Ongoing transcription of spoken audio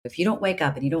If you don't wake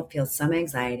up and you don't feel some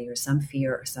anxiety or some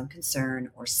fear or some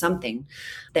concern or something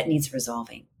that needs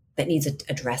resolving, that needs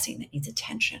addressing, that needs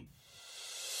attention.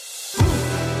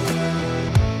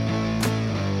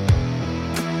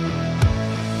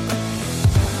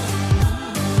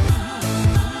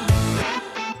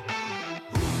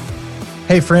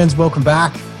 Hey friends, welcome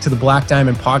back to the Black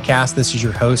Diamond Podcast. This is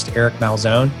your host, Eric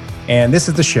Malzone, and this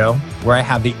is the show where I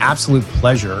have the absolute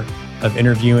pleasure of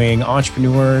interviewing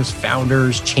entrepreneurs,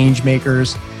 founders, change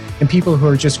makers, and people who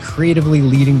are just creatively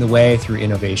leading the way through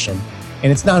innovation.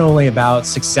 And it's not only about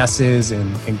successes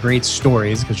and great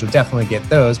stories, because you'll definitely get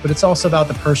those, but it's also about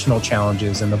the personal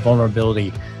challenges and the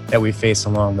vulnerability that we face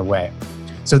along the way.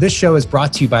 So this show is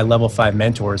brought to you by Level 5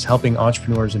 Mentors, helping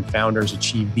entrepreneurs and founders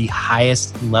achieve the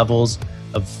highest levels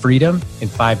of freedom in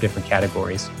 5 different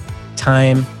categories: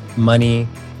 time, money,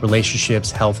 relationships,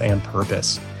 health, and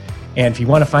purpose. And if you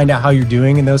want to find out how you're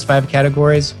doing in those 5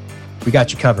 categories, we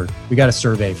got you covered. We got a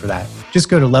survey for that. Just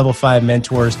go to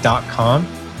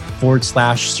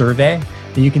level5mentors.com/survey,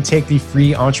 and you can take the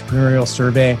free entrepreneurial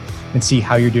survey and see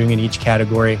how you're doing in each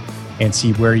category and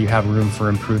see where you have room for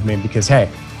improvement, because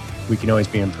hey, we can always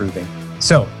be improving.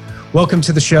 So welcome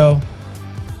to the show.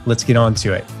 Let's get on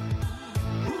to it.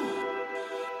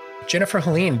 Jennifer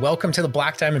Helene, welcome to the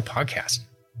Black Diamond Podcast.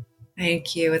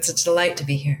 Thank you. It's a delight to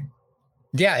be here.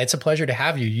 Yeah, it's a pleasure to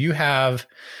have you. You have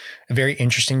a very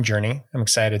interesting journey. I'm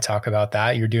excited to talk about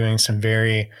that. You're doing some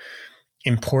very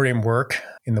important work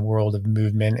in the world of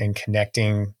movement and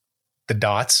connecting the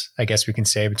dots, I guess we can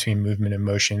say, between movement and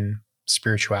motion,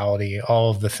 spirituality,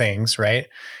 all of the things, right?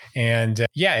 And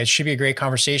yeah, it should be a great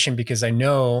conversation, because I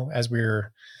know, as we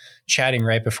were chatting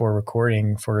right before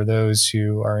recording, for those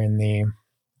who are in the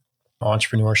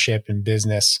entrepreneurship and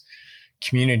business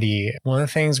community, one of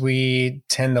the things we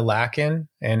tend to lack in,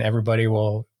 and everybody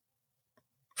will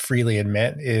freely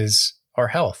admit, is our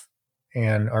health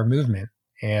and our movement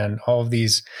and all of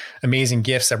these amazing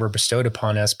gifts that were bestowed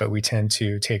upon us, but we tend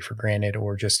to take for granted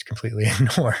or just completely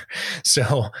ignore.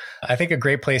 So I think a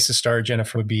great place to start,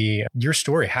 Jennifer, would be your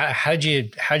story. How'd you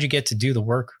get to do the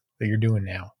work that you're doing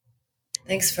now?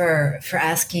 Thanks for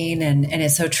asking. And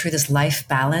it's so true. This life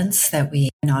balance that we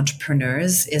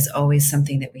entrepreneurs is always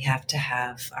something that we have to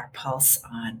have our pulse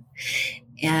on.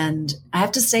 And I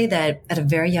have to say that at a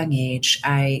very young age,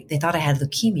 they thought I had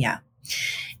leukemia.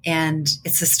 And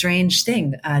it's a strange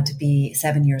thing to be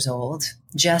 7 years old,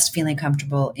 just feeling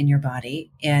comfortable in your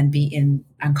body and be in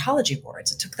oncology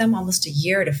wards. It took them almost a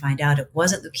year to find out it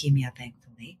wasn't leukemia,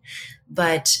 thankfully,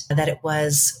 but that it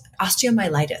was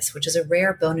osteomyelitis, which is a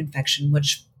rare bone infection,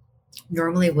 which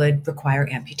normally would require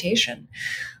amputation.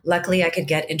 Luckily, I could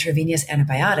get intravenous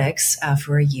antibiotics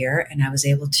for a year, and I was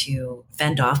able to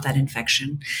fend off that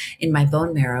infection in my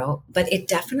bone marrow. But it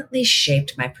definitely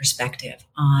shaped my perspective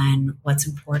on what's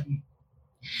important.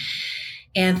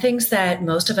 And things that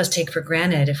most of us take for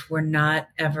granted if we're not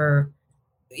ever,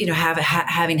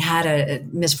 having had a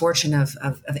misfortune of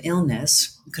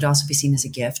illness, could also be seen as a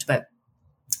gift. But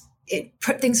it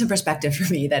put things in perspective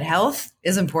for me that health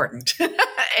is important.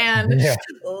 And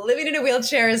living in a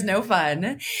wheelchair is no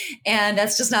fun. And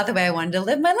that's just not the way I wanted to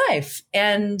live my life.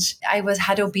 And I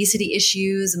had obesity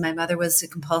issues, and my mother was a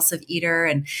compulsive eater.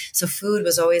 And so food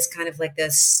was always kind of like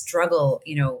this struggle,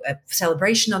 a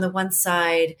celebration on the one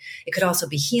side. It could also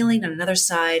be healing on another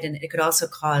side. And it could also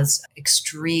cause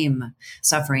extreme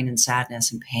suffering and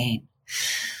sadness and pain.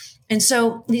 And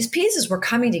so these pieces were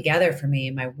coming together for me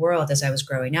in my world as I was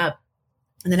growing up.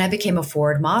 And then I became a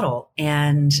Ford model,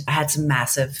 and I had some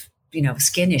massive,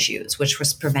 skin issues, which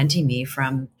was preventing me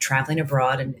from traveling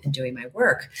abroad and doing my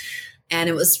work. And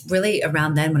it was really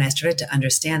around then when I started to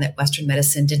understand that Western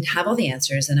medicine didn't have all the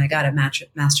answers. And I got a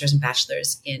master's and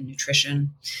bachelor's in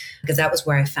nutrition, because that was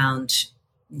where I found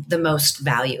the most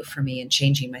value for me in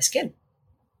changing my skin.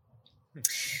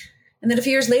 And then a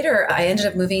few years later, I ended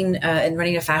up moving and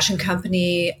running a fashion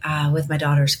company with my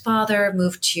daughter's father,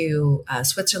 moved to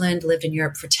Switzerland, lived in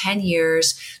Europe for 10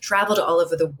 years, traveled all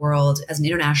over the world as an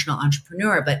international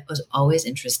entrepreneur, but was always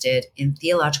interested in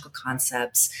theological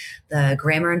concepts, the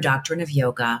grammar and doctrine of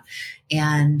yoga,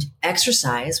 and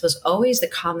exercise was always the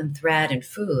common thread in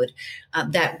food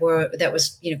that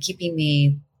was keeping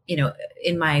me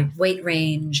in my weight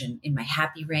range and in my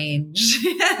happy range.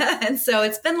 And so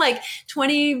it's been like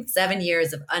 27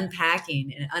 years of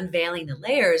unpacking and unveiling the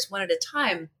layers one at a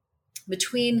time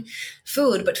between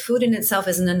food, but food in itself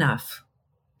isn't enough.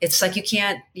 It's like you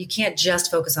can't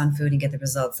just focus on food and get the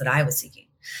results that I was seeking.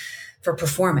 For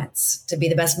performance, to be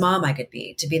the best mom I could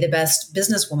be, to be the best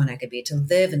businesswoman I could be, to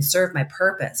live and serve my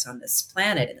purpose on this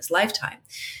planet in this lifetime.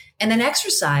 And then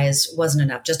exercise wasn't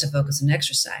enough just to focus on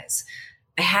exercise.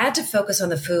 I had to focus on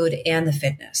the food and the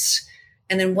fitness.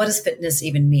 And then what does fitness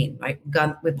even mean?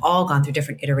 We've all gone through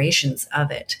different iterations of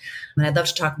it. And I'd love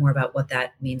to talk more about what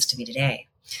that means to me today.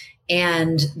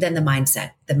 And then the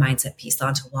mindset piece, the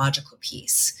ontological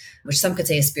piece, which some could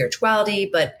say is spirituality,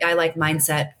 but I like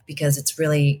mindset because it's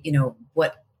really,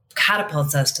 what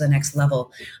catapults us to the next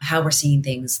level, how we're seeing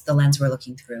things, the lens we're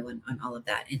looking through, and all of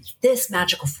that. And this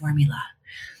magical formula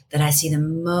that I see the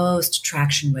most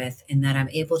traction with, and that I'm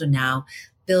able to now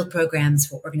build programs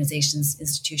for organizations,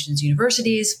 institutions,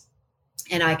 universities,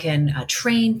 and I can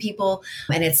train people.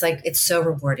 And it's so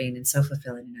rewarding and so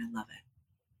fulfilling, and I love it.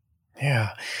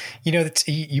 Yeah.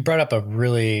 You brought up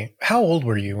how old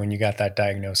were you when you got that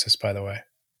diagnosis, by the way?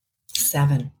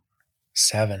 7.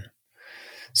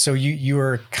 So you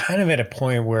were kind of at a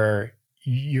point where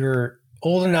you're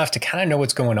old enough to kind of know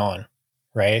what's going on,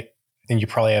 right? I think you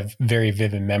probably have very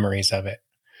vivid memories of it,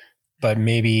 but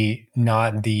maybe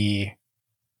not the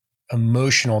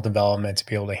emotional development to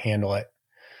be able to handle it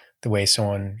the way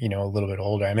someone, a little bit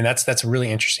older. I mean, that's a really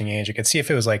interesting age. I could see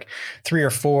if it was like 3 or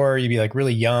 4, you'd be like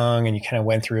really young and you kind of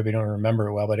went through it, but you don't remember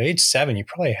it well. But at age 7, you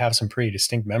probably have some pretty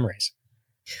distinct memories.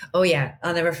 Oh yeah.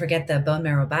 I'll never forget the bone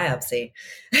marrow biopsy.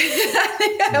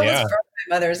 I was from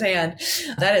my mother's hand.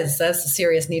 That's a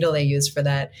serious needle they used for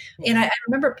that. And I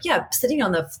remember, sitting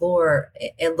on the floor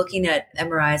and looking at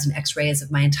MRIs and x-rays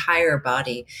of my entire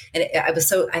body. And I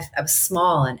was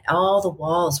small, and all the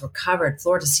walls were covered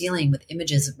floor to ceiling with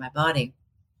images of my body.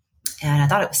 And I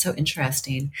thought it was so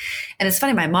interesting. And it's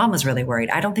funny, my mom was really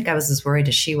worried. I don't think I was as worried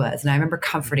as she was. And I remember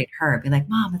comforting her, being like,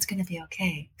 Mom, it's going to be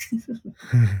okay.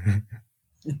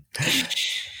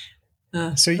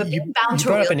 So you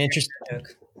brought up an interesting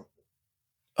joke.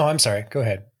 Oh, I'm sorry. Go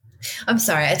ahead. I'm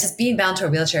sorry. It's just being bound to a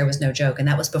wheelchair was no joke. And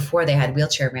that was before they had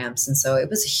wheelchair ramps. And so it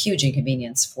was a huge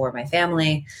inconvenience for my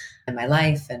family and my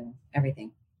life and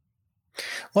everything.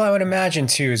 Well, I would imagine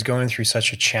too, is going through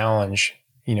such a challenge,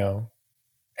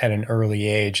 at an early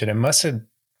age, that it must have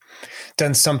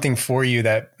done something for you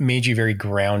that made you very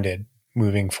grounded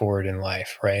moving forward in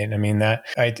life. Right. I mean, that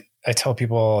I tell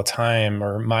people all the time,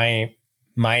 or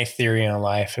my theory on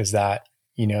life is that,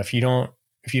 if you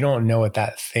don't know what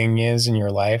that thing is in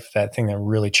your life, that thing that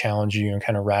really challenged you and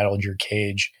kind of rattled your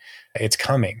cage, it's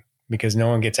coming, because no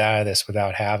one gets out of this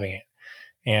without having it.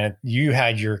 And you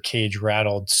had your cage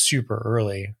rattled super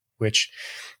early, which,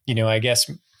 I guess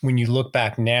when you look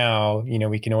back now,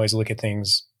 we can always look at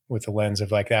things with the lens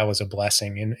of like, that was a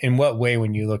blessing. And in what way,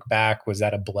 when you look back, was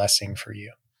that a blessing for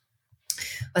you?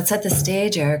 Let's set the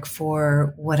stage, Eric,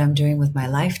 for what I'm doing with my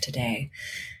life today.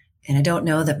 And I don't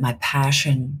know that my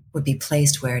passion would be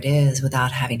placed where it is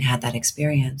without having had that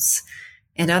experience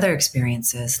and other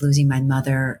experiences, losing my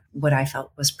mother, what I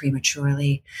felt was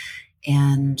prematurely,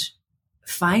 and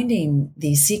finding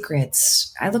these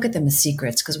secrets. I look at them as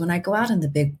secrets because when I go out in the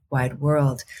big wide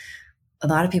world, a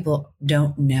lot of people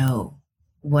don't know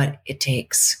what it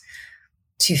takes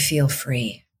to feel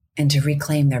free and to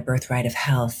reclaim their birthright of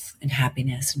health and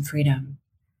happiness and freedom.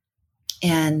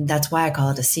 And that's why I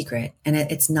call it a secret. And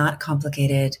it's not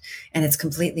complicated, and it's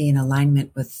completely in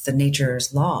alignment with the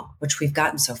nature's law, which we've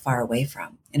gotten so far away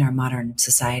from in our modern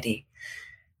society.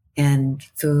 And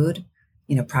food,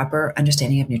 proper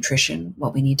understanding of nutrition,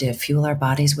 what we need to fuel our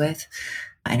bodies with,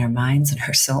 and our minds and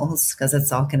our souls, because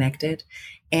it's all connected.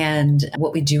 And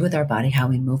what we do with our body, how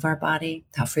we move our body,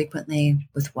 how frequently,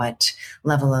 with what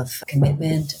level of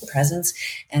commitment, presence,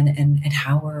 and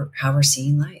how we're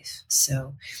seeing life.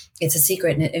 So it's a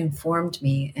secret, and it informed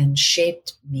me and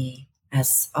shaped me,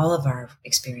 as all of our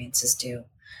experiences do,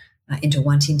 into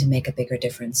wanting to make a bigger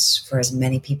difference for as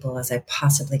many people as I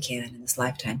possibly can in this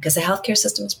lifetime. Because the healthcare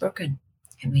system is broken,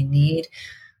 and we need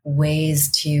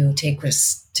ways to take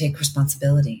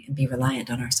responsibility and be reliant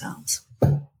on ourselves.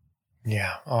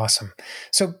 Yeah. Awesome.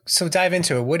 So dive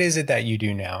into it. What is it that you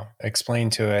do now?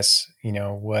 Explain to us,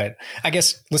 I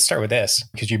guess let's start with this,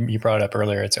 because you brought it up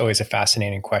earlier. It's always a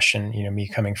fascinating question, me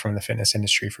coming from the fitness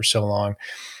industry for so long.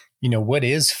 What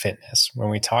is fitness? When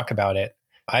we talk about it,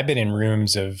 I've been in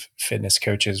rooms of fitness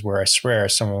coaches where I swear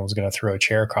someone was going to throw a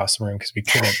chair across the room because we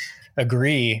couldn't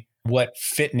agree what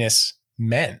fitness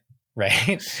meant,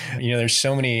 right? There's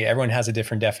so many, everyone has a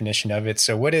different definition of it.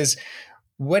 So what is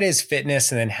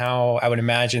fitness? And then how, I would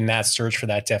imagine that search for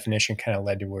that definition kind of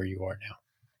led to where you are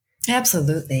now.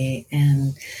 Absolutely.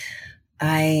 And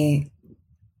my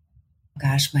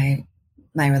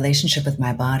relationship with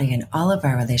my body, and all of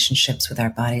our relationships with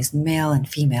our bodies, male and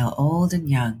female, old and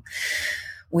young,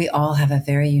 we all have a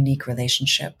very unique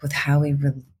relationship with how we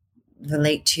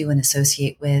relate to and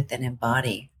associate with and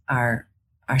embody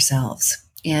ourselves.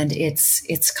 And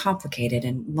it's complicated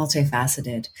and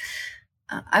multifaceted.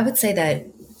 I would say that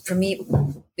for me,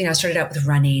 I started out with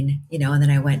running, and then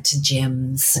I went to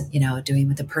gyms, doing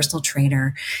with a personal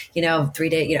trainer, 3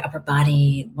 day, upper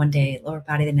body, one day, lower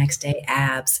body, the next day,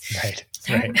 abs. Right.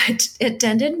 I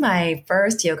attended my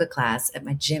first yoga class at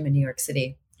my gym in New York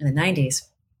City in the 90s.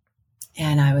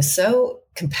 And I was so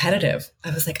competitive.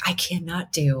 I was like, I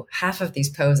cannot do half of these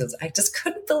poses. I just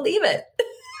couldn't believe it.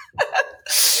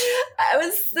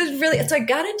 So I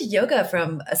got into yoga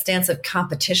from a stance of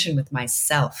competition with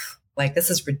myself. Like, this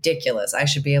is ridiculous. I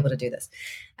should be able to do this.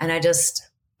 And I just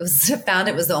found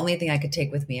it was the only thing I could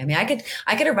take with me. I mean, I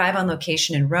could arrive on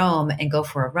location in Rome and go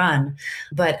for a run,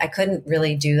 but I couldn't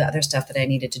really do the other stuff that I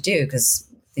needed to do because,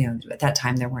 at that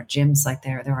time there weren't gyms like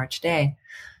there are today.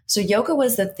 So yoga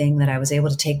was the thing that I was able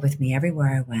to take with me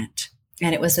everywhere I went.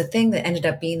 And it was the thing that ended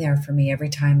up being there for me every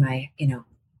time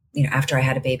after I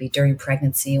had a baby, during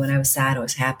pregnancy, when I was sad, I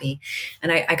was happy.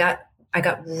 And I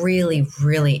got really,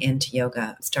 really into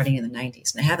yoga starting in the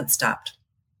 90s, and I haven't stopped.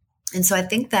 And so I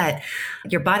think that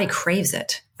your body craves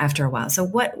it after a while. So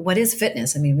what is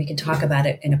fitness? I mean, we can talk about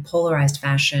it in a polarized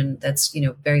fashion that's,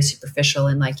 very superficial.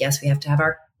 And like, yes, we have to have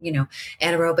our,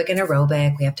 anaerobic and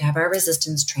aerobic. We have to have our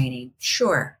resistance training.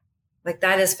 Sure. Like,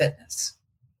 that is fitness.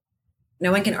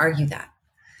 No one can argue that.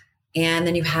 And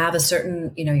then you have a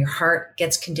certain, your heart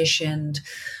gets conditioned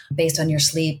based on your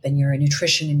sleep and your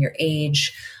nutrition and your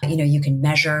age. You can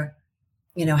measure,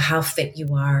 how fit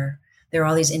you are. There are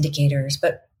all these indicators.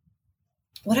 But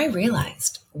what I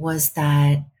realized was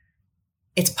that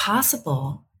it's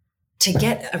possible to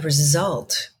get a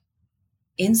result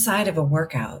inside of a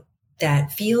workout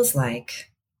that feels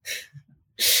like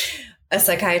a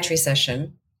psychiatry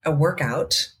session, a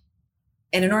workout,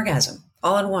 and an orgasm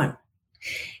all in one.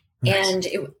 Nice.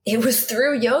 And it was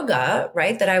through yoga,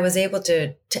 right, that I was able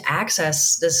to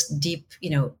access this deep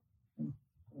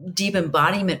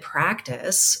embodiment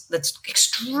practice that's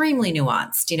extremely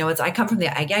nuanced. I come from the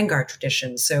Iyengar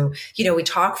tradition. So, we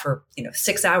talk for,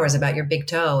 6 hours about your big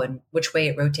toe and which way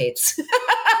it rotates.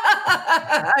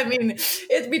 I mean,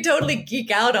 we totally geek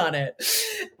out on it.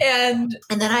 And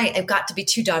then I got to be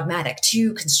too dogmatic,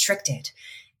 too constricted.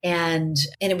 And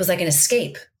it was like an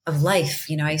escape of life.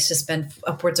 I used to spend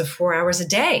upwards of 4 hours a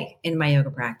day in my yoga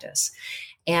practice.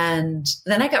 And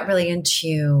then I got really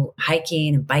into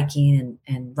hiking and biking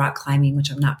and rock climbing, which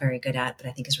I'm not very good at, but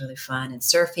I think is really fun, and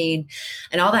surfing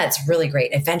and all that's really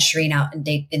great. Adventuring out and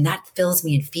that fills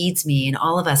me and feeds me and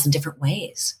all of us in different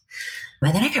ways.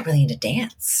 And then I got really into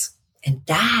dance. And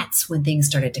that's when things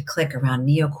started to click around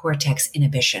neocortex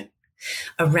inhibition,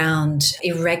 around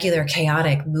irregular,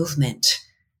 chaotic movement.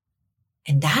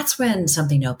 And that's when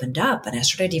something opened up, and I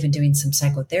started even doing some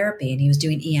psychotherapy, and he was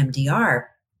doing EMDR.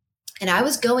 And I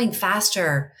was going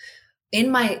faster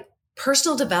in my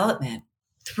personal development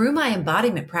through my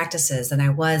embodiment practices than I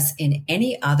was in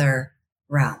any other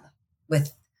realm,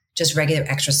 with just regular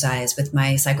exercise, with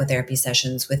my psychotherapy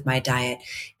sessions, with my diet.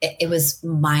 It was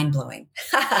mind-blowing.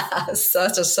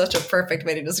 Such a perfect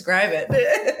way to describe it.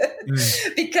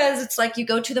 Because it's like you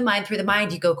go to the mind through the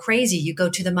mind, you go crazy. You go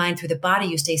to the mind through the body,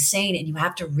 you stay sane, and you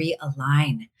have to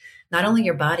realign not only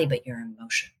your body, but your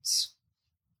emotions.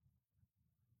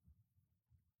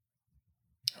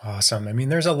 Awesome. I mean,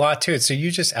 there's a lot to it. So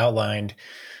you just outlined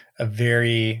a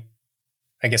very,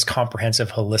 I guess,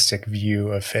 comprehensive, holistic view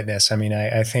of fitness. I mean,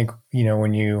 I think,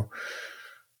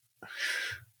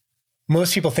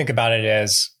 most people think about it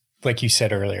as, like you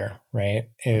said earlier, right?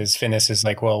 Fitness is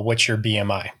like, well, what's your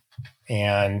BMI?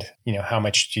 And, how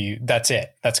much that's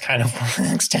it. That's kind of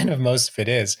the extent of most of it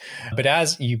is. But I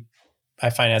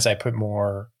find as I put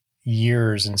more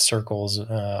years and circles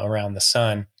around the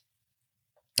sun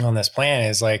on this planet,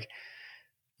 is like,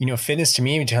 fitness to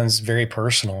me becomes very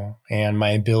personal, and my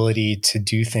ability to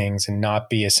do things and not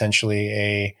be essentially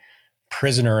a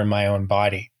prisoner in my own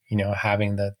body,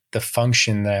 having the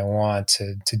function that I want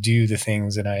to do the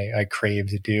things that I crave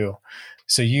to do.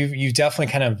 So you've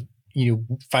definitely kind of,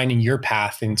 finding your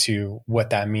path into what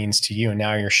that means to you. And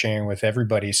now you're sharing with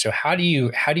everybody. So how do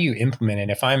you implement it?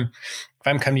 If I'm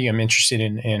coming to you, I'm interested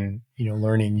in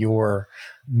learning your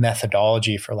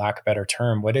methodology, for lack of a better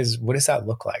term. What does that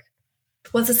look like?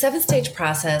 Well, it's a 7-stage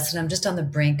process, and I'm just on the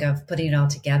brink of putting it all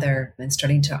together and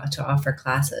starting to offer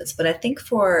classes. But I think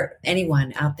for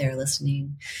anyone out there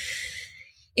listening,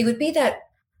 it would be that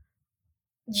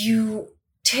you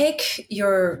take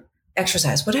your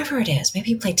exercise, whatever it is.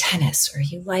 Maybe you play tennis, or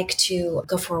you like to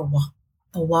go for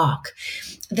a walk,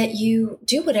 that you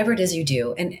do whatever it is you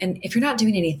do. And if you're not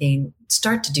doing anything,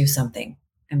 start to do something.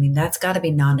 I mean, that's got to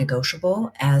be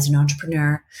non-negotiable as an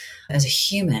entrepreneur, as a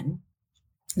human.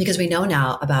 because we know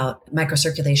now about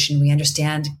microcirculation. We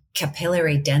understand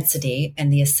capillary density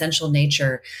and the essential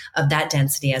nature of that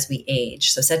density as we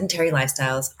age. So sedentary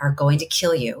lifestyles are going to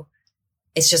kill you.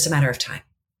 It's just a matter of time.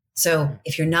 So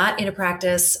if you're not in a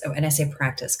practice, and I say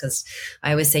practice because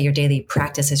I always say your daily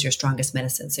practice is your strongest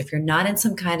medicine. So if you're not in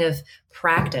some kind of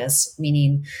practice,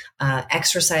 meaning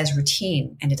exercise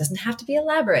routine, and it doesn't have to be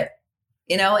elaborate,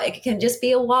 it can just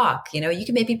be a walk. You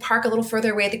can maybe park a little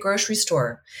further away at the grocery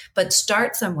store, but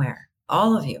start somewhere.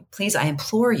 All of you, please, I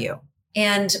implore you.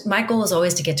 And my goal is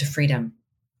always to get to freedom.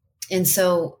 And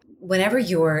so whenever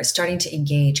you're starting to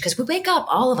engage, because we wake up,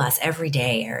 all of us, every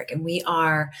day, Eric, and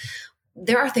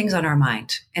there are things on our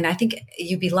mind. And I think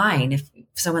you'd be lying if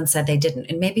someone said they didn't.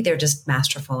 And maybe they're just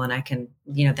masterful and I can,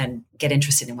 then get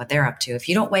interested in what they're up to. If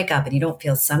you don't wake up and you don't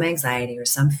feel some anxiety or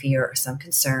some fear or some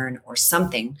concern or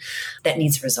something that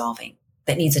needs resolving,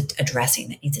 that needs addressing,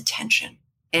 that needs attention.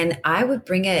 And I would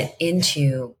bring it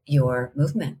into your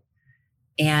movement.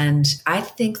 And I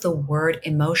think the word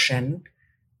emotion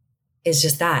is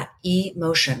just that,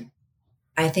 emotion.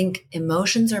 I think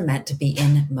emotions are meant to be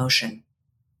in motion.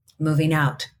 Moving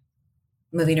out,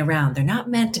 moving around. They're not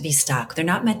meant to be stuck. They're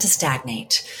not meant to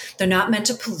stagnate. They're not meant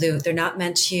to pollute. They're not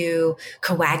meant to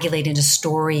coagulate into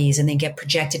stories and then get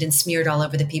projected and smeared all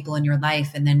over the people in your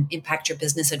life and then impact your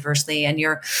business adversely and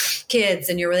your kids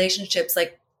and your relationships.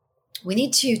 Like, we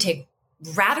need to take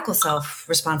radical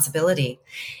self-responsibility,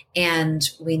 and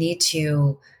we need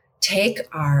to take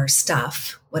our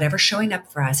stuff, whatever's showing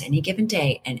up for us any given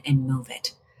day, and move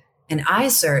it. And I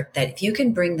assert that if you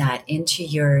can bring that into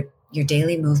your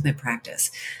daily movement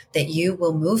practice, that you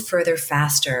will move further,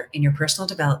 faster in your personal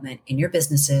development, in your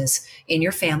businesses, in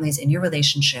your families, in your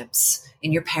relationships,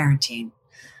 in your parenting,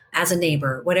 as a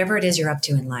neighbor, whatever it is you're up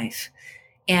to in life.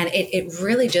 And it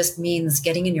really just means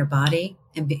getting in your body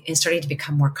and starting to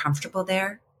become more comfortable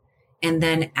there, and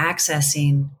then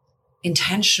accessing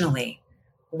intentionally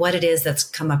what it is that's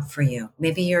come up for you.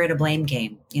 Maybe you're in a blame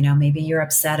game. Maybe you're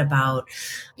upset about,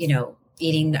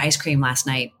 eating ice cream last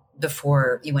night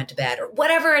before you went to bed, or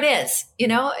whatever it is.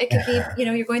 It could be,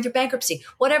 you're going through bankruptcy,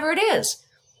 whatever it is,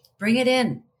 bring it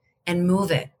in and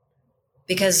move it.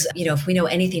 Because, if we know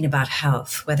anything about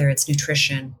health, whether it's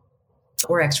nutrition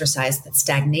or exercise, that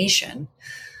stagnation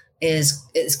is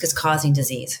causing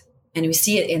disease. And we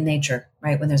see it in nature,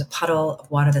 right? When there's a puddle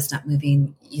of water that's not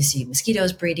moving, you see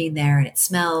mosquitoes breeding there, and it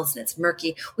smells and it's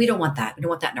murky. We don't want that. We don't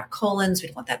want that in our colons. We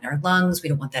don't want that in our lungs. We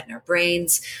don't want that in our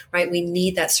brains, right? We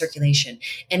need that circulation.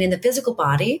 And in the physical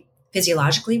body,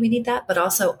 physiologically, we need that. But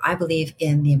also, I believe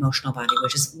in the emotional body,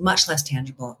 which is much less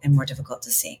tangible and more difficult to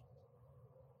see.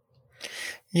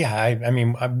 Yeah, I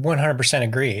 100%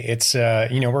 agree. It's,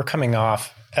 we're coming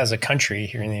off as a country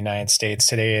here in the United States.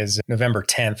 Today is November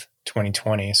 10th,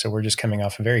 2020. So we're just coming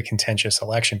off a very contentious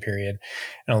election period.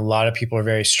 And a lot of people are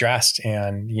very stressed.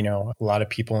 And, a lot of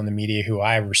people in the media who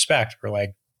I respect were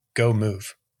like, go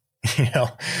move.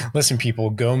 Listen, people,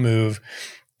 go move,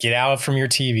 get out from your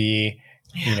TV.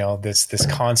 This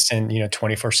constant,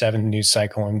 24/7 news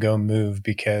cycle, and go move,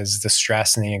 because the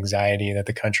stress and the anxiety that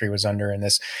the country was under, and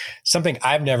this something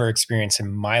I've never experienced in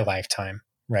my lifetime,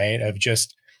 right? Of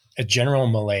just a general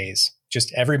malaise,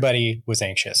 just everybody was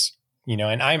anxious,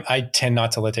 and I tend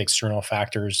not to let the external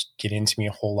factors get into me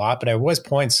a whole lot, but I was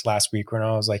points last week when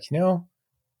I was like,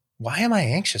 why am I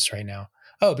anxious right now?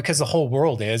 Oh, because the whole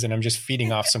world is, and I'm just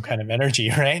feeding off some kind of energy,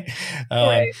 right?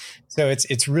 Right. So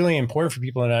it's really important for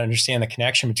people to understand the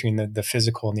connection between the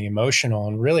physical and the emotional.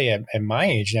 And really, at my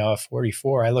age now, at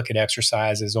 44, I look at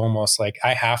exercise as almost like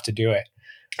I have to do it.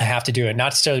 I have to do it, not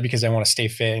necessarily because I want to stay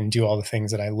fit and do all the things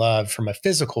that I love from a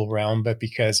physical realm, but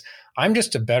because I'm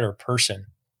just a better person,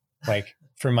 like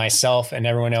for myself and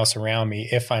everyone else around me,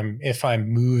 if I'm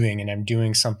moving and I'm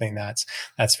doing something that's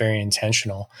very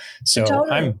intentional. So totally.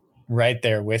 I'm right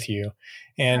there with you.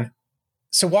 And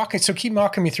so keep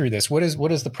walking me through this. What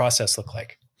does the process look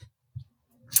like?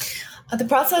 The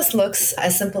process looks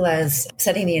as simple as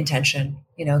setting the intention,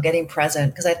 getting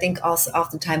present. Because I think also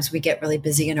oftentimes we get really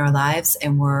busy in our lives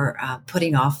and we're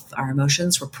putting off our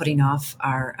emotions. We're putting off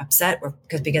our upset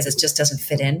because it just doesn't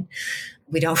fit in.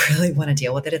 We don't really want to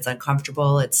deal with it. It's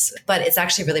uncomfortable. But it's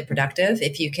actually really productive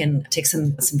if you can take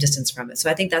some distance from it. So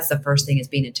I think that's the first thing, is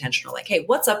being intentional. Like, hey,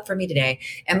 what's up for me today?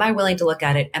 Am I willing to look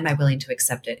at it? Am I willing to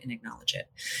accept it and acknowledge it?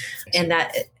 And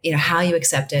that, how you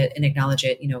accept it and acknowledge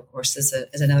it, of course, is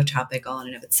another topic all in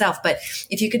and of itself. But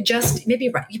if you could just maybe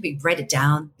write it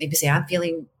down, maybe say, I'm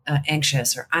feeling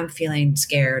anxious, or I'm feeling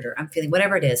scared, or I'm feeling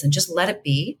whatever it is, and just let it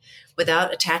be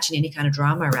without attaching any kind of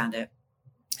drama around it.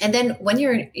 And then when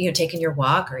you're taking your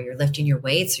walk, or you're lifting your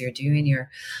weights, or you're doing your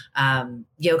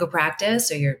yoga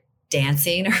practice, or you're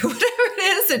dancing, or whatever it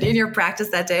is in your practice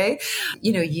that day,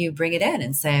 you bring it in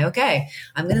and say, okay,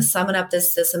 I'm going to summon up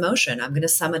this emotion. I'm going to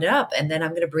summon it up, and then I'm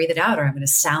going to breathe it out, or I'm going to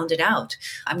sound it out.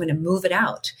 I'm going to move it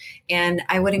out. And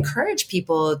I would encourage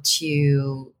people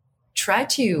to try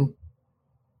to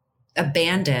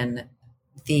abandon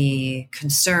the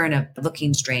concern of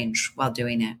looking strange while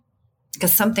doing it,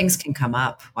 because some things can come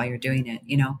up while you're doing it,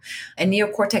 and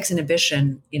neocortex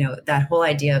inhibition, that whole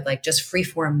idea of like just free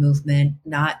form movement,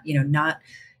 not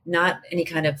any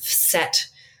kind of set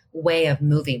way of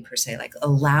moving per se, like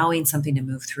allowing something to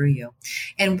move through you.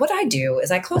 And what I do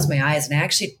is I close my eyes and I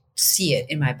actually see it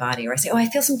in my body, or I say, oh, I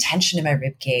feel some tension in my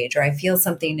rib cage, or I feel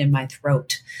something in my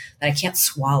throat that I can't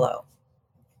swallow.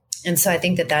 And so I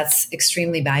think that that's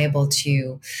extremely valuable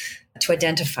to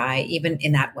identify even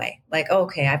in that way. Like, oh,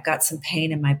 okay, I've got some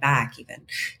pain in my back even,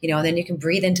 and then you can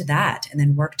breathe into that and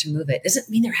then work to move it. Doesn't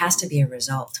mean there has to be a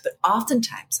result, but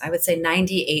oftentimes I would say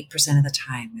 98% of the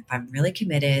time, if I'm really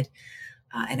committed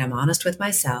and I'm honest with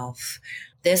myself,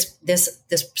 this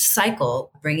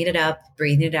cycle, bringing it up,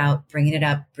 breathing it out, bringing it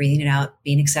up, breathing it out,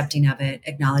 being accepting of it,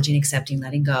 acknowledging, accepting,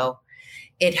 letting go,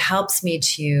 it helps me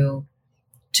to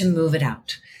move it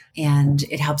out. And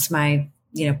it helps my,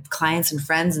 clients and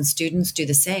friends and students do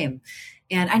the same.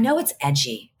 And I know it's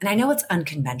edgy and I know it's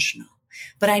unconventional,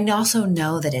 but I also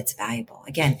know that it's valuable.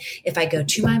 Again, if I go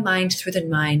to my mind, through the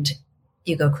mind,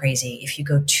 you go crazy. If you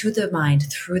go to the mind,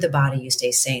 through the body, you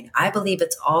stay sane. I believe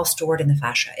it's all stored in the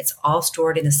fascia. It's all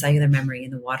stored in the cellular memory,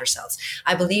 in the water cells.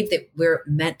 I believe that we're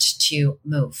meant to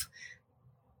move.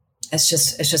 It's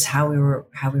just how we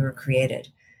were created.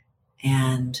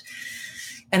 And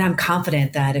I'm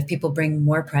confident that if people bring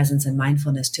more presence and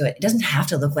mindfulness to it, it doesn't have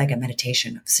to look like a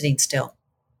meditation of sitting still.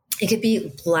 It could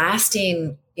be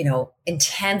blasting,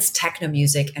 intense techno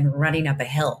music and running up a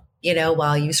hill,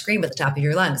 while you scream at the top of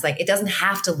your lungs. Like, it doesn't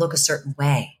have to look a certain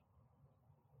way.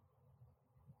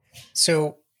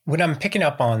 So what I'm picking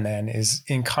up on then is,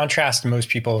 in contrast to most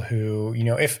people who,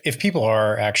 if people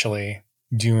are actually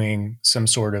doing some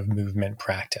sort of movement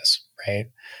practice, right?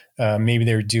 Maybe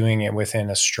they're doing it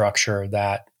within a structure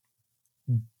that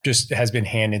just has been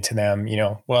handed to them,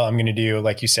 well, I'm going to do,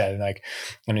 like you said, like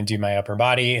I'm going to do my upper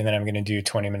body and then I'm going to do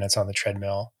 20 minutes on the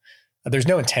treadmill. There's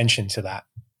no intention to that,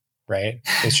 right?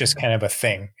 It's just kind of a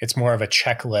thing. It's more of a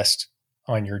checklist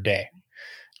on your day.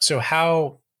 So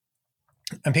how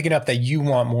I'm picking up that you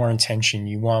want more intention,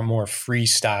 you want more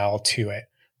freestyle to it,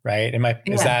 right?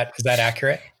 Is that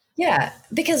accurate? Yeah,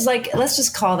 because let's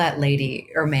just call that lady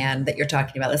or man that you're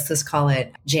talking about. Let's just call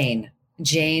it Jane.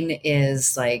 Jane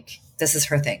is this is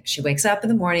her thing. She wakes up in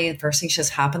the morning and first thing she does,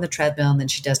 hop on the treadmill, and then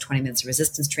she does 20 minutes of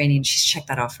resistance training. She's checked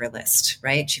that off her list,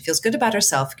 right? She feels good about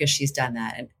herself because she's done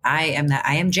that. And I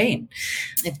am Jane.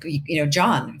 If,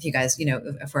 John, if you guys,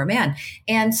 if we're a man.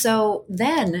 And so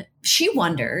then she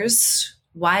wonders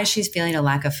why she's feeling a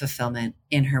lack of fulfillment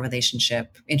in her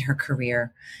relationship, in her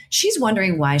career. She's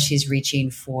wondering why she's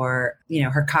reaching for,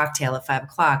 her cocktail at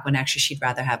 5:00 when actually she'd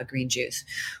rather have a green juice.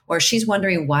 Or she's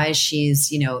wondering why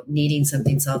she's, needing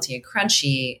something salty and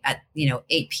crunchy at,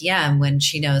 8 p.m. when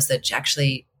she knows that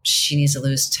actually she needs to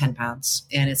lose 10 pounds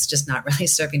and it's just not really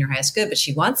serving her highest good, but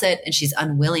she wants it and she's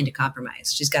unwilling to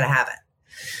compromise. She's got to have it.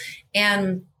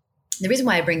 And the reason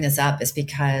why I bring this up is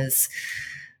because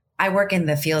I work in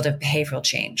the field of behavioral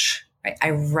change, right? I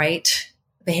write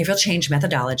behavioral change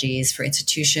methodologies for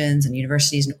institutions and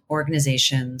universities and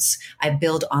organizations. I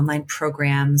build online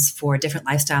programs for different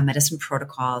lifestyle medicine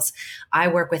protocols. I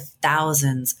work with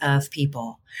thousands of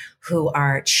people who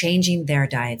are changing their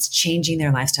diets, changing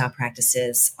their lifestyle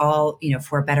practices, all,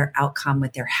 for a better outcome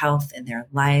with their health and their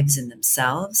lives and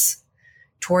themselves,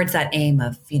 towards that aim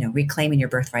of, reclaiming your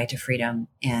birthright to freedom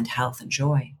and health and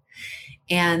joy.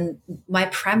 And my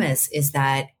premise is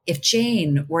that if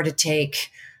Jane were to take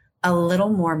a little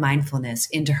more mindfulness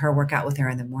into her workout with her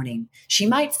in the morning, she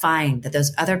might find that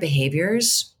those other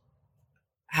behaviors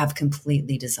have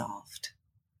completely dissolved.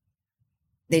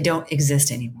 They don't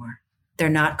exist anymore. They're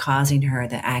not causing her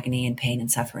the agony and pain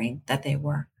and suffering that they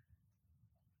were.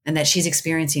 And that she's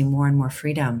experiencing more and more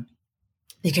freedom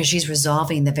because she's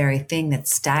resolving the very thing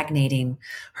that's stagnating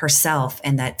herself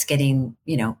and that's getting,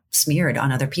 smeared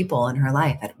on other people in her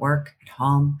life, at work, at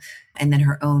home, and then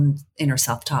her own inner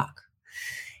self-talk.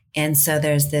 And so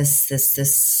there's this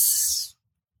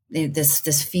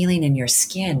feeling in your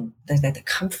skin, the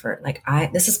comfort,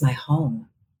 this is my home.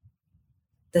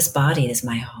 This body is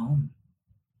my home.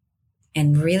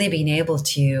 And really being able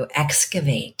to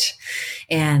excavate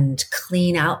and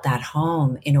clean out that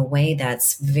home in a way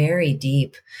that's very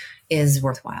deep is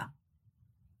worthwhile.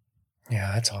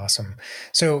 Yeah, that's awesome.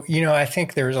 So, I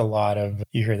think there's a lot of,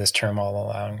 you hear this term all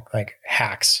along, like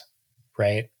hacks,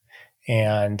 right?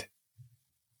 And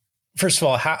first of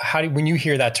all, how do, when you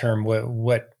hear that term,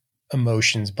 what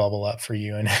emotions bubble up for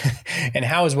you, and and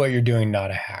how is what you're doing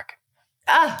not a hack?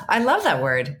 I love that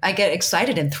word. I get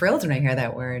excited and thrilled when I hear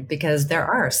that word because there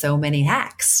are so many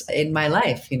hacks in my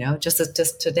life.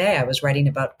 Just today I was writing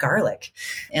about garlic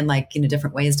and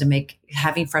different ways to make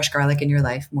having fresh garlic in your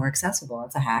life more accessible.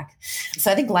 It's a hack.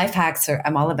 So I think life hacks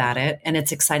I'm all about it. And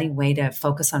it's an exciting way to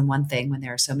focus on one thing when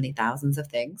there are so many thousands of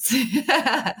things.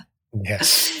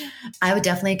 Yes. I would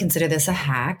definitely consider this a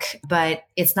hack, but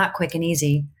it's not quick and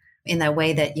easy in that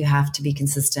way that you have to be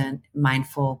consistent,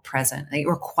 mindful, present. It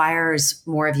requires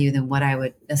more of you than what I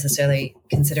would necessarily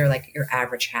consider like your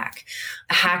average hack.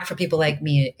 A hack for people like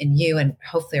me and you, and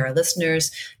hopefully our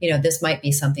listeners, this might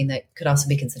be something that could also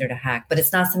be considered a hack, but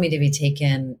it's not something to be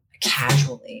taken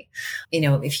casually.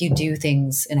 If you do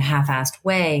things in a half-assed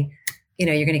way, you're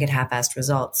going to get half-assed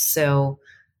results. So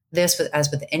this,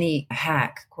 as with any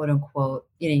hack, quote unquote,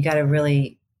 you got to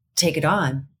really take it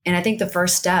on. And I think the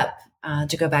first step,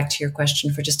 to go back to your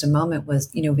question for just a moment, was,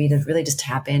 be to really just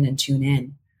tap in and tune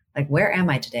in. Like, where am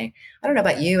I today? I don't know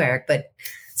about you, Eric, but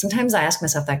sometimes I ask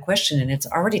myself that question and it's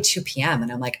already 2 p.m.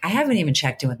 and I'm like, I haven't even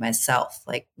checked in with myself.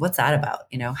 Like, what's that about?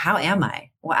 How am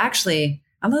I? Well, actually,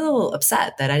 I'm a little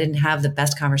upset that I didn't have the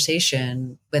best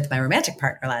conversation with my romantic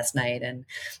partner last night. And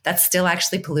that's still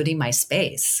actually polluting my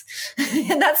space.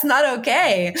 And that's not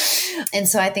okay. And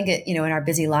so I think, in our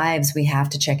busy lives, we have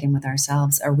to check in with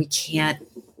ourselves, or we can't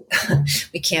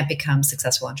become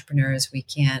successful entrepreneurs. We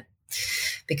can't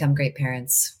become great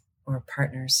parents or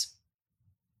partners.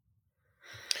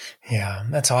 Yeah,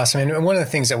 that's awesome. And one of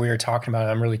the things that we were talking about,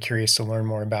 I'm really curious to learn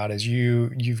more about, is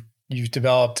you've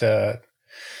developed kind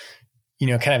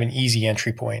of an easy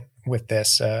entry point with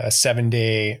this, a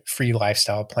 7-day free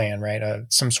lifestyle plan, right?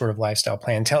 Some sort of lifestyle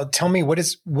plan. Tell me, what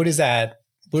does that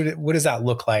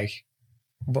look like?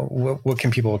 What can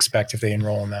people expect if they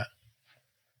enroll in that?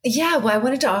 Yeah, well, I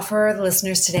wanted to offer the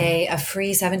listeners today a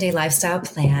free 7-day lifestyle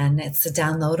plan. It's a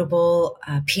downloadable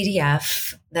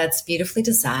PDF that's beautifully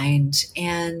designed,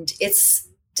 and it's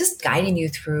just guiding you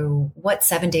through what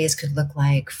 7 days could look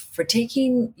like for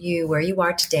taking you where you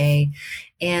are today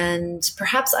and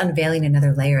perhaps unveiling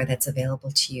another layer that's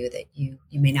available to you that you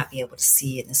may not be able to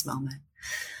see in this moment.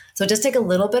 So just take a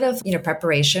little bit of,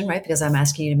 preparation, right? Because I'm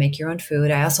asking you to make your own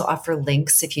food. I also offer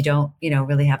links if you don't,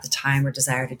 really have the time or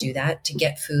desire to do that, to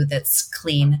get food that's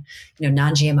clean,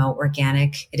 non-GMO,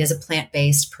 organic. It is a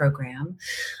plant-based program,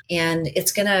 and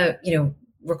it's going to,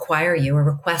 require you or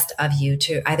request of you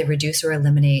to either reduce or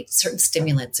eliminate certain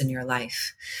stimulants in your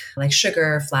life, like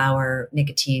sugar, flour,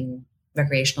 nicotine,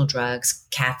 recreational drugs,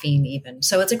 caffeine even.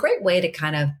 So it's a great way to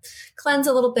kind of cleanse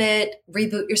a little bit,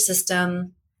 reboot your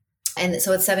system. And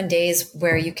so it's 7 days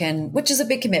where you can, which is a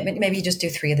big commitment. Maybe you just do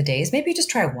 3 of the days. Maybe you just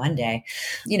try 1 day.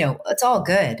 It's all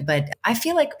good. But I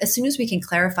feel like as soon as we can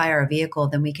clarify our vehicle,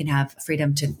 then we can have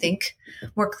freedom to think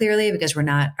more clearly, because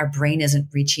our brain isn't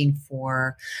reaching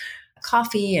for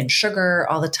coffee and sugar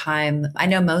all the time. I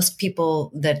know most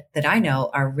people that I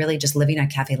know are really just living on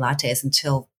cafe lattes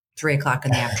until 3 o'clock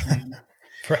in the afternoon.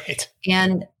 Right.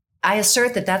 And I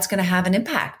assert that that's going to have an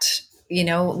impact,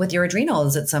 with your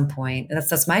adrenals at some point.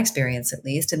 That's my experience, at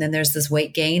least. And then there's this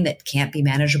weight gain that can't be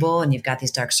manageable. And you've got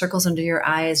these dark circles under your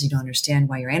eyes. You don't understand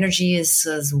why your energy is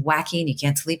wacky and you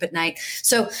can't sleep at night.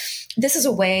 So this is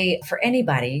a way for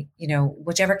anybody,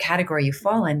 whichever category you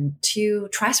fall in, to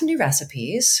try some new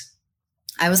recipes.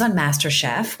 I was on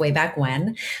MasterChef way back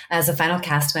when as a final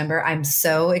cast member. I'm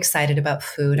so excited about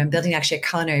food. I'm building actually a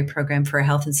culinary program for a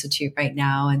health institute right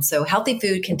now. And so healthy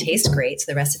food can taste great.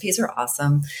 So the recipes are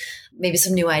awesome. Maybe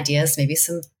some new ideas, maybe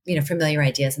some, familiar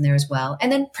ideas in there as well.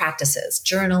 And then practices,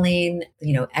 journaling,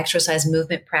 exercise,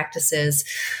 movement practices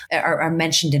are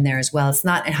mentioned in there as well. It's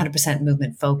not 100%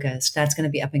 movement focused. That's going to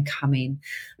be up and coming.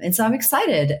 And so I'm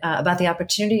excited about the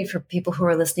opportunity for people who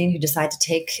are listening who decide to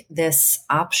take this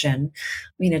option,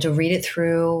 to read it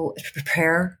through, to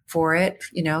prepare for it,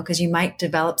 because you might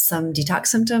develop some detox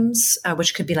symptoms,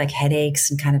 which could be like headaches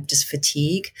and kind of just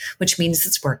fatigue, which means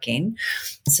it's working.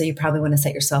 So you probably want to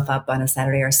set yourself up on a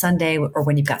Saturday or Sunday, or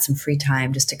when you've got some free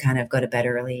time, just to kind of go to bed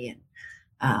early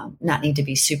and not need to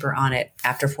be super on it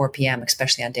after 4 p.m.,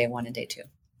 especially on day 1 and day 2.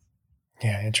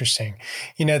 Yeah, interesting.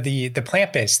 The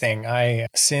plant-based thing,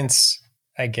 since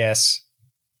I guess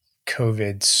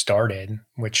COVID started,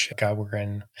 which we're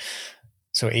in,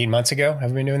 so 8 months ago,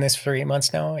 have we been doing this for 8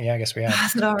 months now? Yeah, I guess we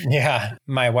have. Yeah.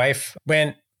 My wife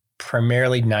went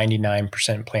primarily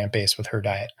 99% plant-based with her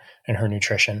diet and her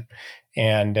nutrition.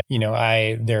 And,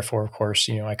 I, therefore, of course,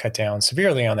 I cut down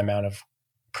severely on the amount of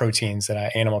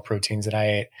animal proteins that I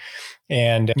ate.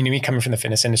 And, me coming from the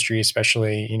fitness industry,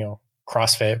 especially,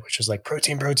 CrossFit, which is like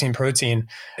protein, protein, protein.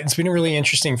 It's been really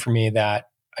interesting for me that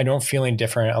I don't feel any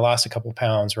different. I lost a couple of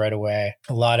pounds right away.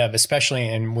 A lot of, especially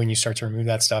and when you start to remove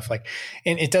that stuff, like,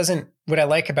 and it doesn't, what I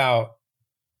like about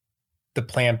the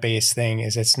plant-based thing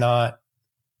is it's not,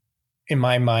 in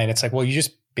my mind, it's like, well, you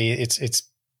just, it's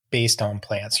based on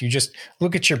plants. You just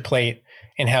look at your plate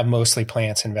and have mostly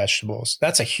plants and vegetables.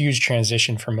 That's a huge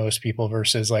transition for most people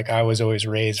versus like I was always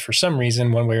raised for some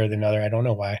reason, one way or another. I don't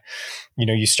know why.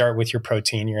 You start with your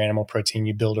protein, your animal protein,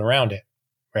 you build around it,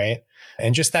 right?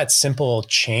 And just that simple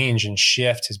change and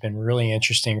shift has been really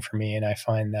interesting for me. And I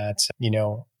find that,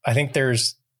 I think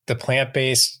there's the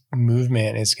plant-based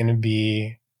movement is going to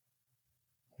be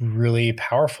really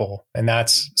powerful. And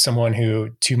that's someone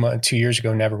who 2 years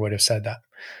ago never would have said that.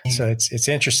 So it's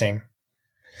interesting.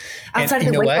 Outside and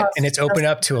of the weight loss, and it's opened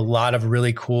up to a lot of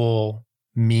really cool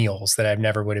meals that I've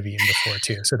never would have eaten before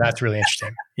too. So that's really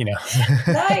interesting,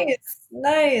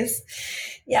 Nice.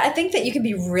 Yeah. I think that you can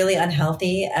be really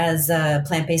unhealthy as a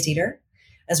plant-based eater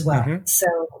as well. Mm-hmm. So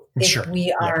if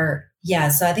we are,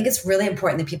 so I think it's really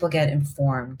important that people get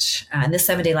informed. And this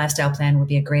 7-day lifestyle plan would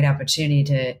be a great opportunity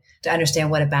to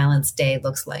understand what a balanced day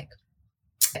looks like,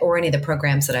 or any of the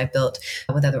programs that I've built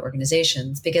with other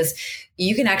organizations, because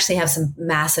you can actually have some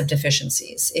massive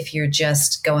deficiencies if you're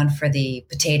just going for the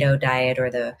potato diet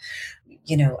or the,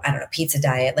 pizza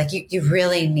diet. Like you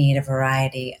really need a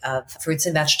variety of fruits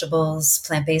and vegetables,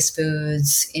 plant-based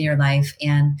foods in your life.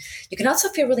 And you can also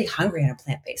feel really hungry on a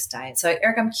plant-based diet. So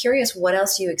Eric, I'm curious what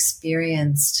else you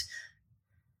experienced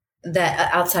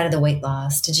that outside of the weight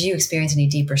loss. Did you experience any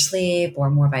deeper sleep or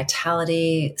more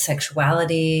vitality,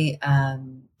 sexuality?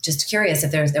 Just curious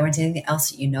if there was anything else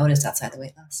that you noticed outside the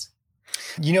weight loss.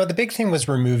 The big thing was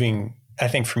removing, I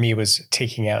think for me, was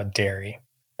taking out dairy.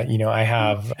 I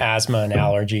have asthma and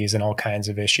allergies and all kinds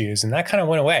of issues, and that kind of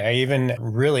went away. I even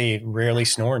really rarely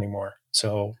snore anymore.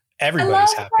 So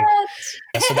everybody's happy.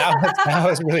 So that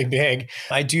was really big.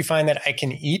 I do find that I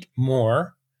can eat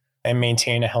more and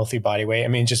maintain a healthy body weight. I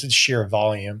mean, just sheer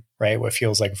volume, right? What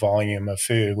feels like volume of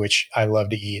food, which I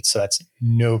love to eat. So that's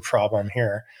no problem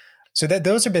here. So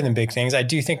those have been the big things. I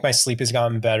do think my sleep has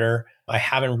gotten better. I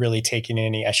haven't really taken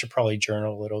any. I should probably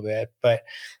journal a little bit, but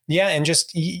yeah. And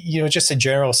just, just a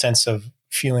general sense of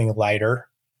feeling lighter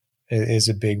is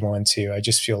a big one too. I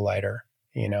just feel lighter,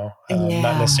 not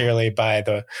necessarily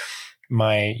by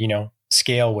my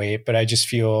scale weight, but I just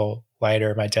feel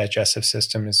lighter. My digestive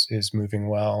system is moving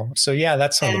well. So yeah,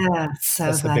 that's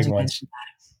the big one.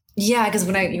 Yeah, because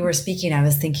when you were speaking, I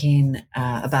was thinking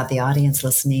about the audience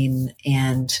listening,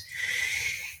 and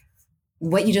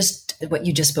what you just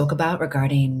spoke about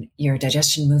regarding your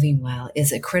digestion moving well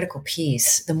is a critical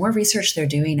piece. The more research they're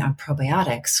doing on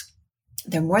probiotics,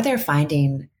 the more they're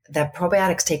finding that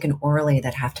probiotics taken orally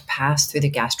that have to pass through the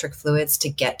gastric fluids to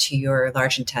get to your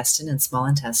large intestine and small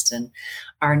intestine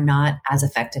are not as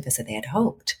effective as they had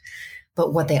hoped.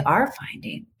 But what they are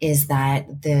finding is that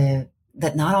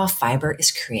not all fiber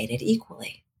is created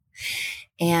equally,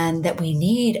 and that we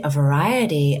need a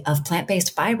variety of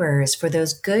plant-based fibers for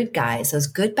those good guys, those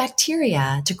good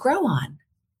bacteria to grow on.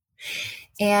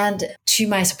 And to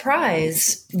my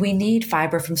surprise, we need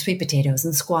fiber from sweet potatoes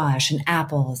and squash and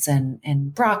apples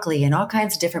and broccoli and all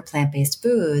kinds of different plant-based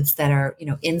foods that are,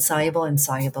 insoluble and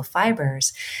soluble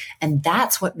fibers. And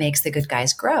that's what makes the good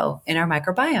guys grow in our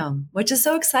microbiome, which is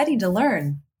so exciting to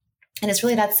learn. And it's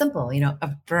really that simple,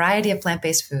 a variety of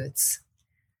plant-based foods.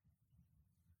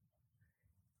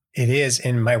 It is.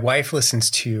 And my wife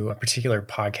listens to a particular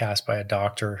podcast by a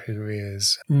doctor who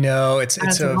is, it's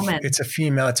a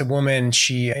female, it's a woman. I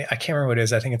can't remember what it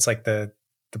is. I think it's like the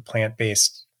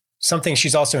plant-based something.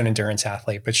 She's also an endurance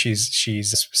athlete, but she's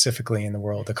specifically in the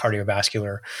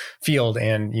cardiovascular field.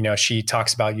 And, she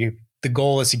talks about the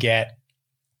goal is to get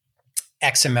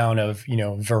X amount of,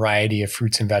 variety of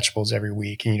fruits and vegetables every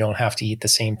week. And you don't have to eat the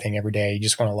same thing every day. You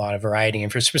just want a lot of variety.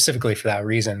 And specifically for that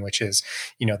reason, which is,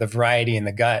 the variety in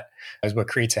the gut is what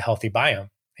creates a healthy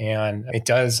biome. And it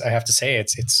does, I have to say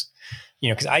it's,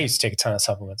 because I used to take a ton of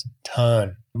supplements,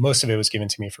 most of it was given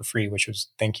to me for free, which was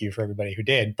thank you for everybody who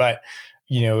did. But,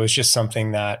 it was just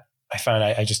something that I found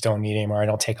I just don't need anymore. I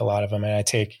don't take a lot of them. And I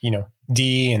take,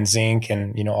 D and zinc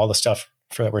and, all the stuff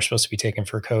that we're supposed to be taking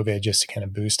for COVID just to kind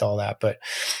of boost all that. But,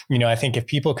 I think if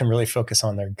people can really focus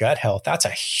on their gut health, that's a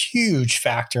huge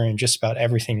factor in just about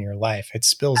everything in your life. It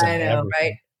spills into everything.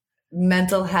 Right?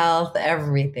 Mental health,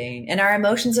 everything. And our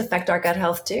emotions affect our gut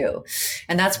health too.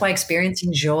 And that's why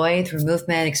experiencing joy through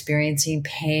movement, experiencing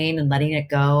pain and letting it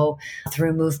go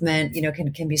through movement,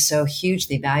 can be so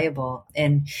hugely valuable.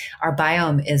 And our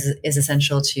biome is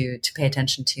essential to pay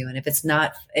attention to. And if it's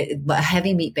not a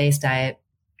heavy meat-based diet,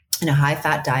 in a high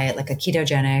fat diet, like a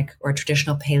ketogenic or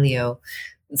traditional paleo,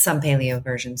 some paleo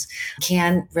versions,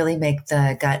 can really make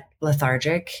the gut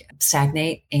lethargic,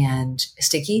 stagnate, and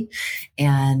sticky.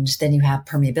 And then you have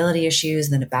permeability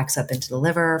issues. Then it backs up into the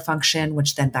liver function,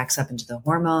 which then backs up into the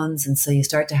hormones. And so you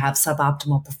start to have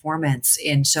suboptimal performance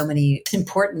in so many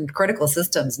important critical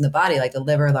systems in the body, like the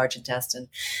liver, large intestine.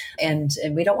 And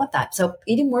we don't want that. So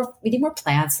eating more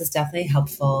plants is definitely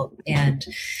helpful. And,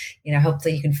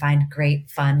 hopefully you can find great,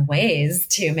 fun ways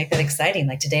to make that exciting.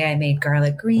 Like today I made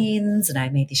garlic greens and I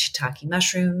made these shiitake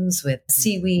mushrooms with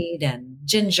seaweed and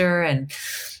ginger. And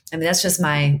I mean, that's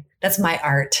my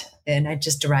art. And I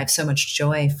just derive so much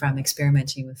joy from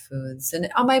experimenting with foods. And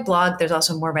on my blog, there's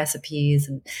also more recipes,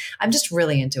 and I'm just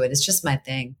really into it. It's just my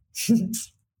thing.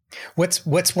 What's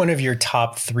one of your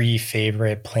top 3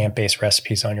 favorite plant-based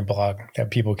recipes on your blog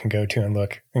that people can go to and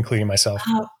look, including myself?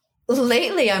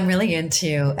 Lately, I'm really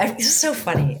into, it's so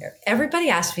funny. Everybody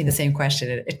asks me the same question.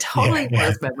 It totally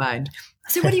blows my mind.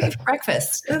 I say, what do you eat for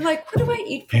breakfast? And I'm like, what do I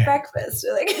eat for breakfast?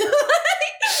 Like,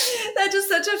 that's just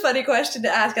such a funny question to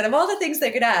ask. And of all the things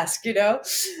they could ask, Oh,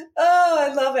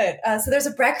 I love it. So there's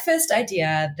a breakfast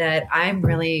idea that I'm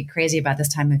really crazy about this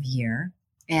time of year.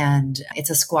 And it's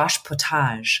a squash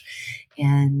potage.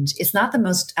 And it's not the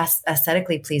most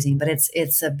aesthetically pleasing, but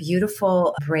it's a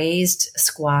beautiful braised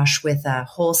squash with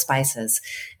whole spices.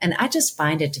 And I just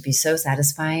find it to be so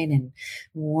satisfying and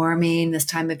warming this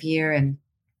time of year, and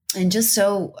just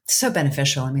so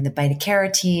beneficial. I mean, the beta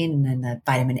carotene and the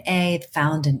vitamin A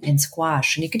found in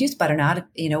squash. And you could use butternut.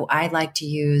 I like to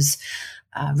use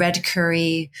red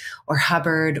curry or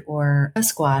Hubbard or a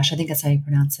squash. I think that's how you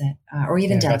pronounce it. Or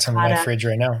even delicata. That's in my fridge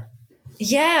right now.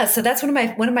 Yeah, so that's one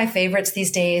of my favorites these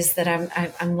days that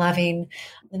I'm loving.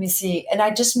 Let me see. And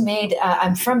I just made.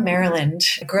 I'm from Maryland.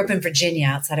 I grew up in Virginia,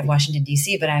 outside of Washington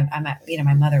D.C. But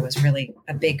my mother was really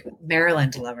a big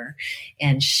Maryland lover,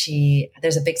 and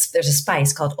there's a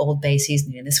spice called Old Bay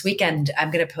seasoning. And this weekend,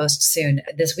 I'm going to post soon.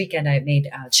 This weekend, I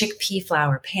made chickpea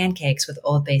flour pancakes with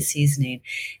Old Bay seasoning,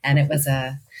 and it was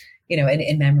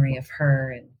in memory of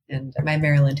her and my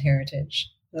Maryland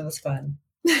heritage. That was fun.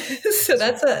 So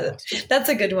that's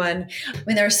a good one. I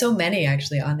mean, there are so many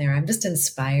actually on there. I'm just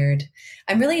inspired.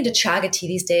 I'm really into chaga tea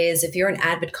these days. If you're an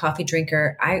avid coffee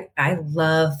drinker, I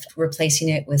love replacing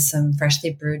it with some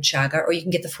freshly brewed chaga, or you can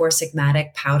get the Four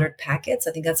Sigmatic powdered packets.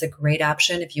 I think that's a great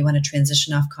option if you want to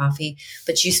transition off coffee,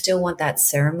 but you still want that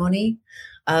ceremony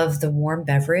of the warm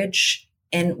beverage.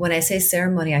 And when I say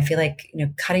ceremony, I feel like,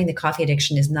 cutting the coffee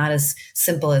addiction is not as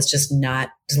simple as just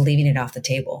leaving it off the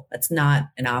table. That's not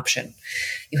an option.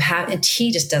 And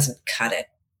tea just doesn't cut it.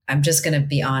 I'm just going to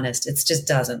be honest. It just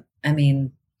doesn't. I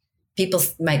mean, people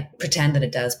might pretend that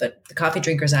it does, but the coffee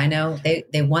drinkers I know,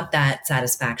 they want that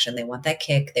satisfaction. They want that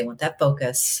kick. They want that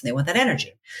focus. They want that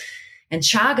energy. And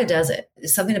chaga does it.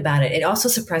 There's something about it. It also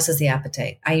suppresses the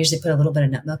appetite. I usually put a little bit of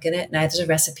nut milk in it. And there's a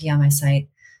recipe on my site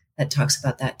that talks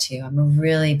about that too. I'm a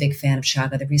really big fan of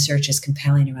chaga. The research is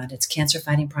compelling around its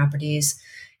cancer-fighting properties,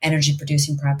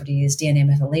 energy-producing properties, DNA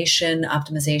methylation,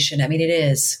 optimization. I mean, it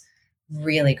is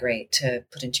really great to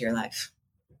put into your life.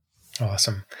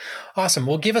 Awesome.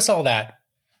 Well, give us all that,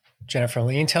 Jennifer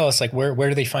Helene. Tell us, where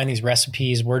do they find these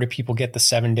recipes? Where do people get the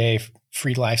 7-day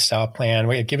free lifestyle plan?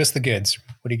 Wait, give us the goods.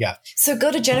 What do you got? So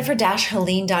go to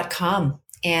jennifer-helene.com.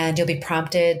 And you'll be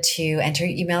prompted to enter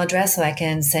your email address so I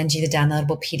can send you the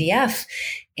downloadable PDF.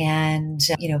 And,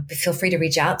 feel free to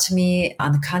reach out to me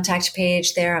on the contact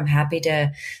page there. I'm happy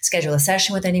to schedule a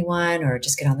session with anyone or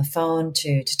just get on the phone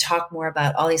to talk more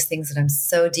about all these things that I'm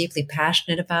so deeply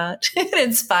passionate about and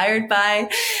inspired by.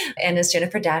 And it's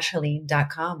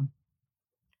jennifer-helene.com.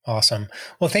 Awesome.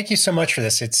 Well, thank you so much for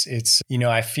this. It's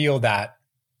I feel that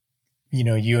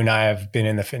you and I have been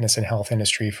in the fitness and health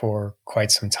industry for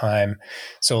quite some time.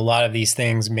 So a lot of these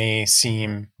things may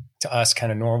seem to us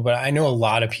kind of normal, but I know a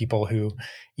lot of people who,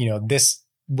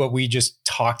 what we just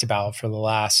talked about for the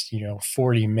last,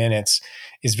 40 minutes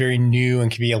is very new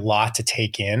and can be a lot to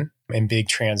take in and big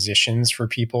transitions for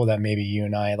people that maybe you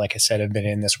and I, like I said, have been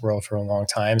in this world for a long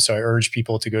time. So I urge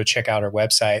people to go check out our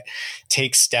website,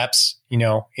 take steps,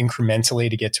 incrementally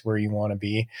to get to where you want to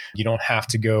be. You don't have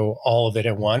to go all of it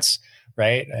at once.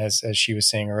 Right. As she was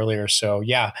saying earlier. So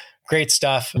yeah, great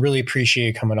stuff. Really appreciate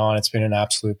you coming on. It's been an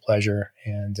absolute pleasure.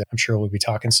 And I'm sure we'll be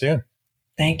talking soon.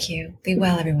 Thank you. Be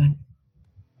well, everyone.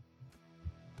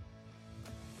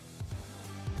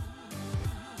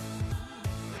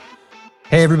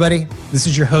 Hey, everybody. This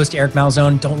is your host, Eric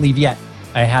Malzone. Don't leave yet.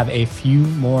 I have a few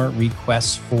more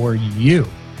requests for you.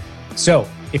 So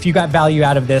if you got value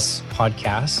out of this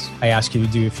podcast, I ask you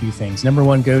to do a few things. Number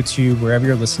one, go to wherever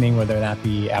you're listening, whether that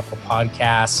be Apple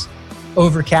Podcasts,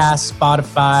 Overcast,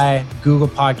 Spotify, Google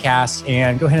Podcasts,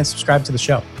 and go ahead and subscribe to the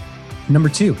show. Number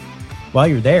 2, while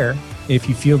you're there, if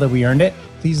you feel that we earned it,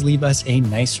 please leave us a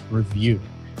nice review.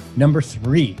 Number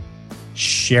 3,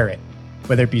 share it.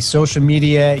 Whether it be social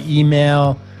media,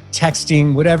 email,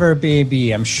 texting, whatever it may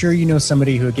be. I'm sure you know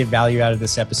somebody who would get value out of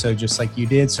this episode just like you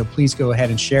did. So please go ahead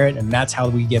and share it. And that's how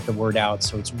we get the word out.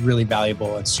 So it's really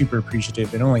valuable and super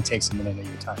appreciative. It only takes a minute of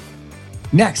your time.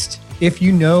 Next, if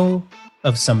you know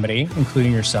of somebody,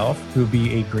 including yourself, who would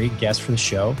be a great guest for the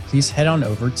show, please head on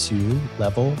over to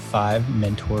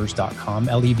level5mentors.com,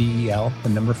 Level, the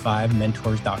number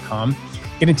 5mentors.com.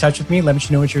 Get in touch with me. Let me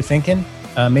know what you're thinking.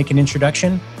 Make an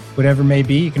introduction. Whatever it may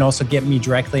be. You can also get me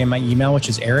directly in my email, which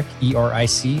is Eric,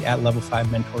 ERIC, at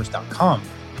level5mentors.com.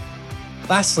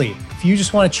 Lastly, if you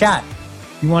just want to chat,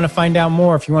 you want to find out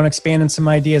more, if you want to expand on some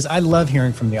ideas, I love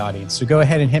hearing from the audience. So go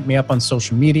ahead and hit me up on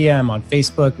social media. I'm on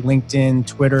Facebook, LinkedIn,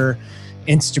 Twitter,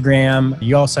 Instagram.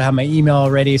 You also have my email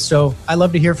already. So I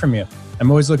love to hear from you. I'm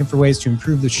always looking for ways to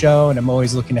improve the show, and I'm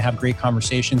always looking to have great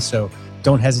conversations. So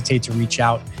don't hesitate to reach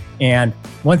out. And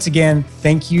once again,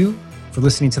 thank you for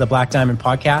listening to the Black Diamond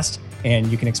Podcast, and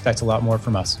you can expect a lot more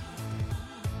from us.